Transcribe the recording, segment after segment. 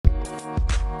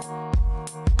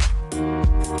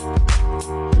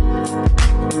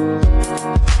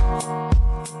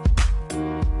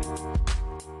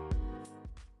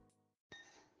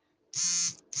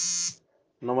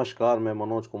नमस्कार, मैं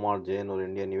मनोज कुमार जैन और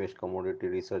इंडिया निवेश कमोडिटी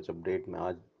रिसर्च अपडेट में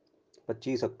आज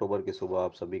 25 अक्टूबर की सुबह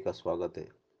आप सभी का स्वागत है।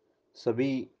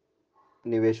 सभी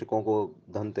निवेशकों को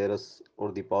धनतेरस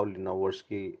और दीपावली नववर्ष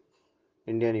की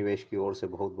इंडिया निवेश की ओर से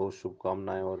बहुत बहुत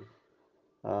शुभकामनाएं और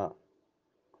आ,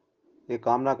 ये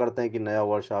कामना करते हैं कि नया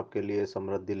वर्ष आपके लिए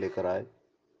समृद्धि लेकर आए।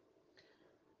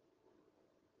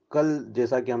 कल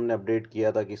जैसा कि हमने अपडेट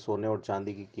किया था कि सोने और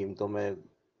चांदी की कीमतों में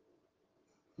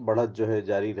बढ़त जो है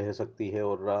जारी रह सकती है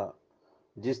और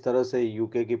जिस तरह से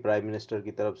यूके की प्राइम मिनिस्टर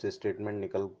की तरफ से स्टेटमेंट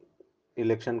निकल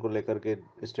इलेक्शन को लेकर के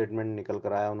स्टेटमेंट निकल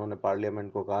कर आया, उन्होंने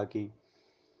पार्लियामेंट को कहा कि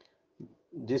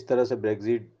जिस तरह से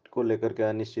ब्रेग्जिट को लेकर के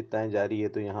अनिश्चितताएं जारी है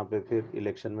तो यहाँ पे फिर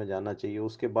इलेक्शन में जाना चाहिए।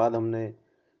 उसके बाद हमने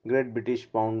ग्रेट ब्रिटिश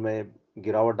पाउंड में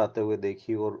गिरावट आते हुए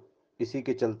देखी और इसी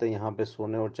के चलते यहाँ पे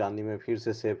सोने और चांदी में फिर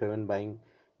से सेफ हेवन बाइंग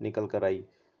निकल कर आई।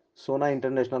 सोना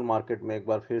इंटरनेशनल मार्केट में एक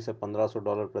बार फिर से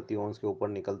 $1500 प्रति औंस के ऊपर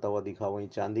निकलता हुआ दिखा। वहीं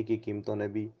चांदी की कीमतों ने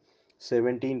भी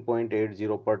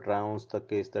 17.80 पर ट्राई औंस तक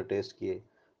के स्तर टेस्ट किए।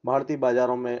 भारतीय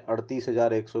बाजारों में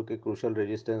 38,100 के क्रूशल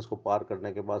रेजिस्टेंस को पार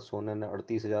करने के बाद सोने ने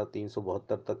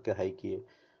 38,372 तक के हाई किए।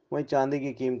 वहीं चांदी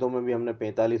की कीमतों में भी हमने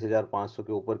 45,500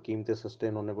 के ऊपर कीमतें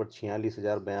सस्टेन होने पर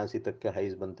 46,082 तक के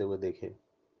हाईज बनते हुए देखे।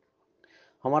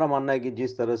 हमारा मानना है कि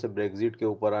जिस तरह से ब्रेग्जिट के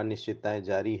ऊपर अनिश्चितताएं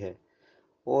जारी है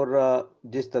और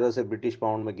जिस तरह से ब्रिटिश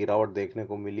पाउंड में गिरावट देखने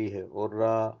को मिली है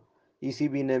और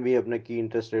ईसीबी ने भी अपने की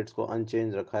इंटरेस्ट रेट्स को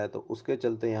अनचेंज रखा है, तो उसके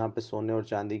चलते यहाँ पे सोने और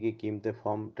चांदी की कीमतें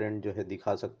फर्म ट्रेंड जो है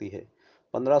दिखा सकती है।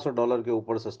 $1500 के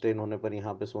ऊपर सस्टेन होने पर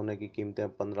यहाँ पे सोने की कीमतें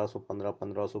 1515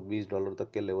 $1520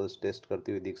 तक के लेवल्स टेस्ट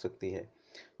करती हुई दिख सकती है।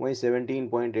 वहीं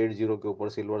 17.80 के ऊपर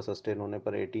सिल्वर सस्टेन होने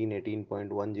पर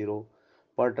 18.10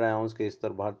 पर ट्राई आउंस के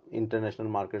स्तर भारत इंटरनेशनल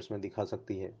मार्केट्स में दिखा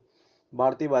सकती है।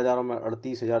 भारतीय बाजारों में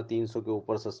 38,300 के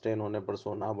ऊपर सस्टेन होने पर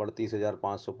सोना अब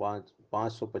 38,505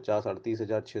 550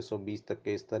 38,620 तक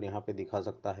के स्तर यहाँ पे दिखा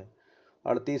सकता है।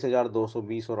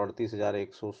 38,220 और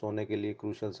 38,100 सोने के लिए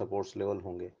क्रूशल सपोर्ट्स लेवल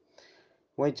होंगे।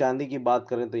 वहीं चांदी की बात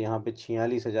करें तो यहाँ पे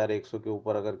 46,100 के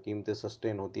ऊपर अगर कीमतें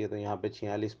सस्टेन होती है तो यहाँ पे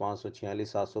 46,500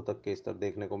 46,700 तक के स्तर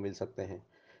देखने को मिल सकते हैं।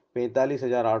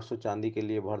 45,800 चांदी के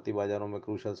लिए भारतीय बाजारों में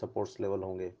क्रूशल सपोर्ट्स लेवल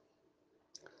होंगे।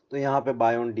 तो यहाँ पे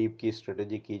बाय ऑन डीप की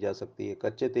स्ट्रेटेजी की जा सकती है।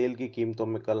 कच्चे तेल की कीमतों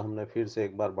में कल हमने फिर से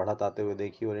एक बार बढ़त आते हुए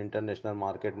देखी और इंटरनेशनल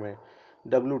मार्केट में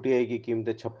WTI की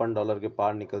कीमतें $56 के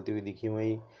पार निकलती हुई दिखी।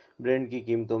 वहीं ब्रेंड की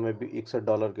कीमतों में भी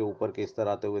 $61 के ऊपर के स्तर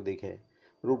आते हुए दिखे।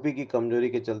 रुपये की कमजोरी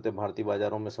के चलते भारतीय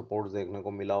बाजारों में सपोर्ट देखने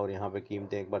को मिला और यहाँ पे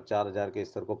कीमतें एक बार 4,000 के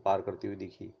स्तर को पार करती हुई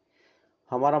दिखी।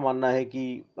 हमारा मानना है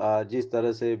कि जिस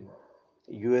तरह से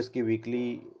यूएस की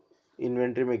वीकली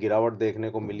इन्वेंट्री में गिरावट देखने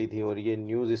को मिली थी और ये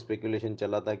न्यूज़ स्पेकुलेशन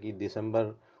चला था कि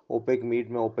दिसंबर ओपेक मीट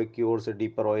में ओपेक की ओर से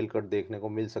डीपर ऑयल कट देखने को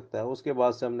मिल सकता है। उसके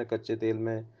बाद से हमने कच्चे तेल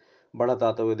में बढ़त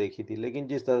आते हुए देखी थी, लेकिन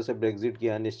जिस तरह से ब्रेग्जिट की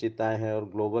अनिश्चितताएं हैं और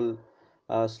ग्लोबल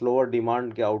स्लोअर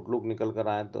डिमांड के आउटलुक निकल कर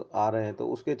आ रहे हैं, तो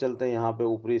उसके चलते यहाँ पे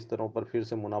ऊपरी स्तरों पर फिर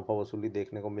से मुनाफा वसूली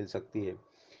देखने को मिल सकती है।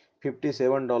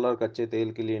 $57 कच्चे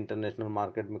तेल के लिए इंटरनेशनल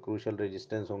मार्केट में क्रूशल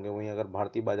रेजिस्टेंस होंगे। वहीं अगर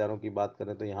भारतीय बाजारों की बात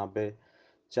करें तो यहाँ पे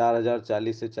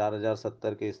 4,040 से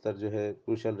 4,070 के स्तर जो है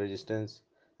क्रूशल रेजिस्टेंस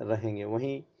रहेंगे।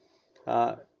 वहीं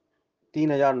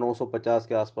 3,950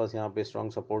 के आसपास यहाँ पे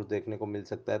स्ट्रॉन्ग सपोर्ट देखने को मिल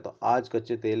सकता है। तो आज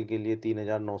कच्चे तेल के लिए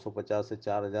 3,950 से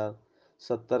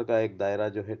 4,070 का एक दायरा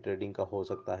जो है ट्रेडिंग का हो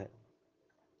सकता है।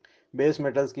 बेस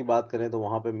मेटल्स की बात करें तो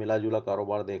वहाँ पे मिला जुला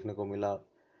कारोबार देखने को मिला।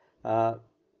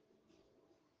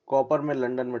 कॉपर में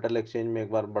लंदन मेटल एक्सचेंज में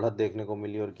एक बार बढ़त देखने को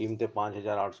मिली और कीमतें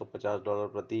 $5,850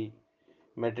 प्रति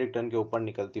मेट्रिक टन के ऊपर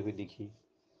निकलती हुई दिखी।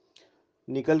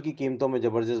 निकल की कीमतों में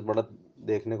ज़बरदस्त बढ़त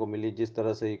देखने को मिली। जिस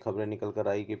तरह से ये खबरें निकल कर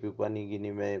आई कि papua न्यू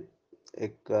गिनी में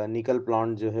एक निकल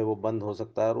प्लांट जो है वो बंद हो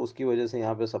सकता है और उसकी वजह से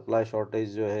यहाँ पे सप्लाई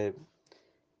शॉर्टेज जो है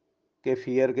के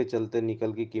फियर के चलते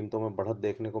निकल की कीमतों में बढ़त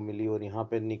देखने को मिली और यहाँ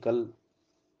पे निकल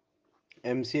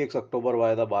MCX अक्टूबर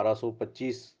वायदा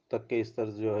 1225 तक के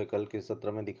स्तर जो है कल के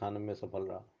सत्र में दिखाने में सफल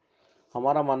रहा।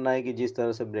 हमारा मानना है कि जिस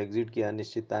तरह से ब्रेग्जिट की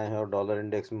अनिश्चितताएं हैं और डॉलर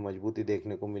इंडेक्स में मजबूती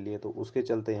देखने को मिली है, तो उसके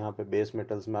चलते यहाँ पे बेस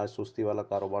मेटल्स में आज सुस्ती वाला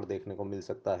कारोबार देखने को मिल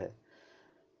सकता है।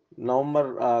 नवंबर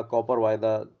कॉपर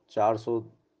वायदा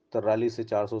 443 से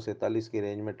 447 की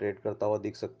रेंज में ट्रेड करता हुआ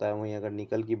दिख सकता है। वहीं अगर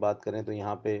निकल की बात करें तो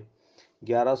यहाँ पे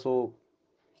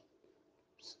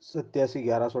 1187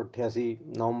 1188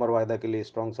 नवंबर वायदा के लिए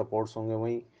स्ट्रॉन्ग सपोर्ट्स होंगे।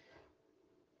 वहीं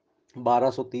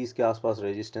 1230 के आसपास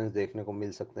रेजिस्टेंस देखने को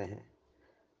मिल सकते हैं।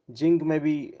 जिंक में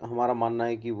भी हमारा मानना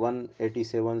है कि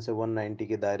 187 से 190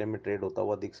 के दायरे में ट्रेड होता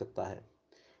हुआ दिख सकता है।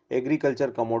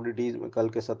 एग्रीकल्चर कमोडिटीज़ में कल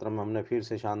के सत्र में हमने फिर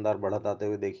से शानदार बढ़त आते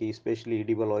हुए देखी। स्पेशली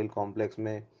एडिबल ऑयल कॉम्प्लेक्स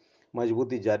में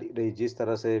मजबूती जारी रही। जिस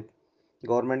तरह से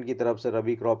गवर्नमेंट की तरफ से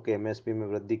रबी क्रॉप के MSP में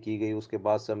वृद्धि की गई, उसके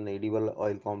बाद से हमने एडिबल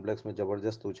ऑयल कॉम्प्लेक्स में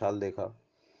ज़बरदस्त उछाल देखा।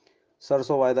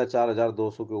 सरसों वायदा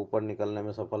 4,200 के ऊपर निकलने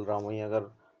में सफल रहा। वहीं अगर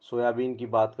सोयाबीन की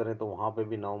बात करें तो वहाँ पे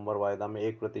भी नवंबर वायदा में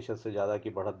 1% से ज़्यादा की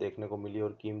बढ़त देखने को मिली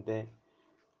और कीमतें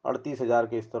 38,000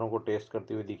 के स्तरों को टेस्ट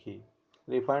करती हुई दिखी।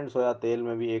 रिफाइंड सोया तेल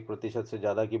में भी 1% से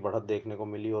ज़्यादा की बढ़त देखने को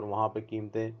मिली और वहाँ पे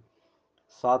कीमतें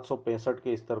 765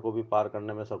 के स्तर को भी पार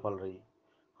करने में सफल रही।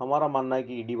 हमारा मानना है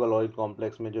कि एडिबल ऑयल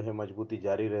कॉम्प्लेक्स में जो है मजबूती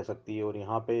जारी रह सकती है और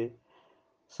यहाँ पे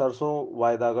सरसों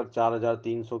वायदा अगर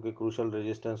 4,300 के क्रूशल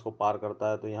रेजिस्टेंस को पार करता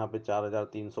है तो यहाँ पे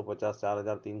 4,350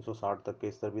 4,360 तक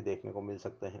के स्तर भी देखने को मिल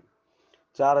सकते हैं।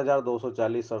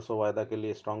 4,240 सरसों वायदा के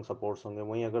लिए स्ट्रॉन्ग सपोर्ट्स होंगे।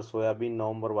 वहीं अगर सोयाबीन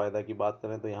नवंबर वायदा की बात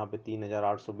करें तो यहाँ पे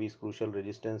 3,820 क्रूशल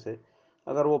रेजिस्टेंस है।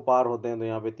 अगर वो पार होते हैं तो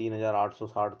यहाँ पे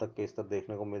 3,860 तक के स्तर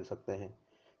देखने को मिल सकते हैं।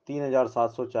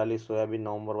 3,740 सोयाबीन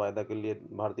नवंबर वायदा के लिए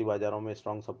भारतीय बाजारों में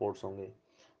स्ट्रॉन्ग सपोर्ट्स होंगे।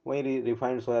 वहीं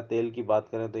रिफाइंड सोया तेल की बात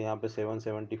करें तो यहाँ पे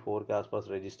 774 के आसपास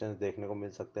रेजिस्टेंस देखने को मिल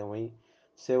सकते हैं। वहीं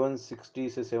 760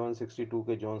 से 762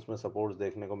 के जोन्स में सपोर्ट्स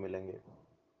देखने को मिलेंगे।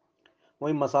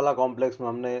 वहीं मसाला कॉम्प्लेक्स में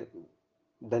हमने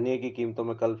धनिया की कीमतों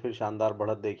में कल फिर शानदार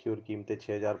बढ़त देखी और कीमतें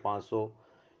 6,500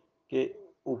 के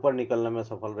ऊपर निकलने में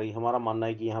सफल रही। हमारा मानना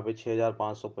है कि यहाँ पे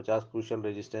 6,550 क्रूशल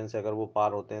रेजिस्टेंस है। अगर वो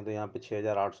पार होते हैं तो यहाँ पे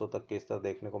 6,800 तक के स्तर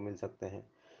देखने को मिल सकते हैं।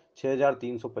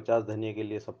 6,350 धनिया के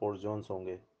लिए सपोर्ट जोन्स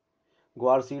होंगे।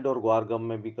 ग्वार सीड और ग्वार गम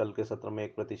में भी कल के सत्र में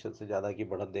 1% से ज़्यादा की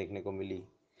बढ़त देखने को मिली।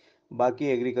 बाकी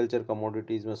एग्रीकल्चर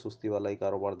कमोडिटीज़ में सुस्ती वाला ही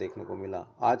कारोबार देखने को मिला।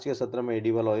 आज के सत्र में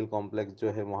एडिबल ऑयल कॉम्प्लेक्स जो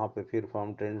है वहाँ पे फिर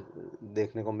फर्म ट्रेंड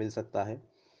देखने को मिल सकता है।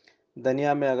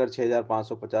 धनिया में अगर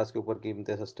 6,550 के ऊपर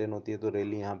कीमतें सस्टेन होती है तो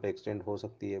रैली यहाँ पे एक्सटेंड हो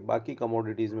सकती है। बाकी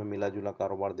कमोडिटीज़ में मिला जुला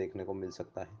कारोबार देखने को मिल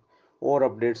सकता है। और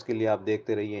अपडेट्स के लिए आप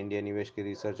देखते रहिए इंडिया निवेश के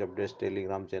रिसर्च अपडेट्स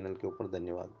टेलीग्राम चैनल के ऊपर।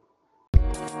 धन्यवाद।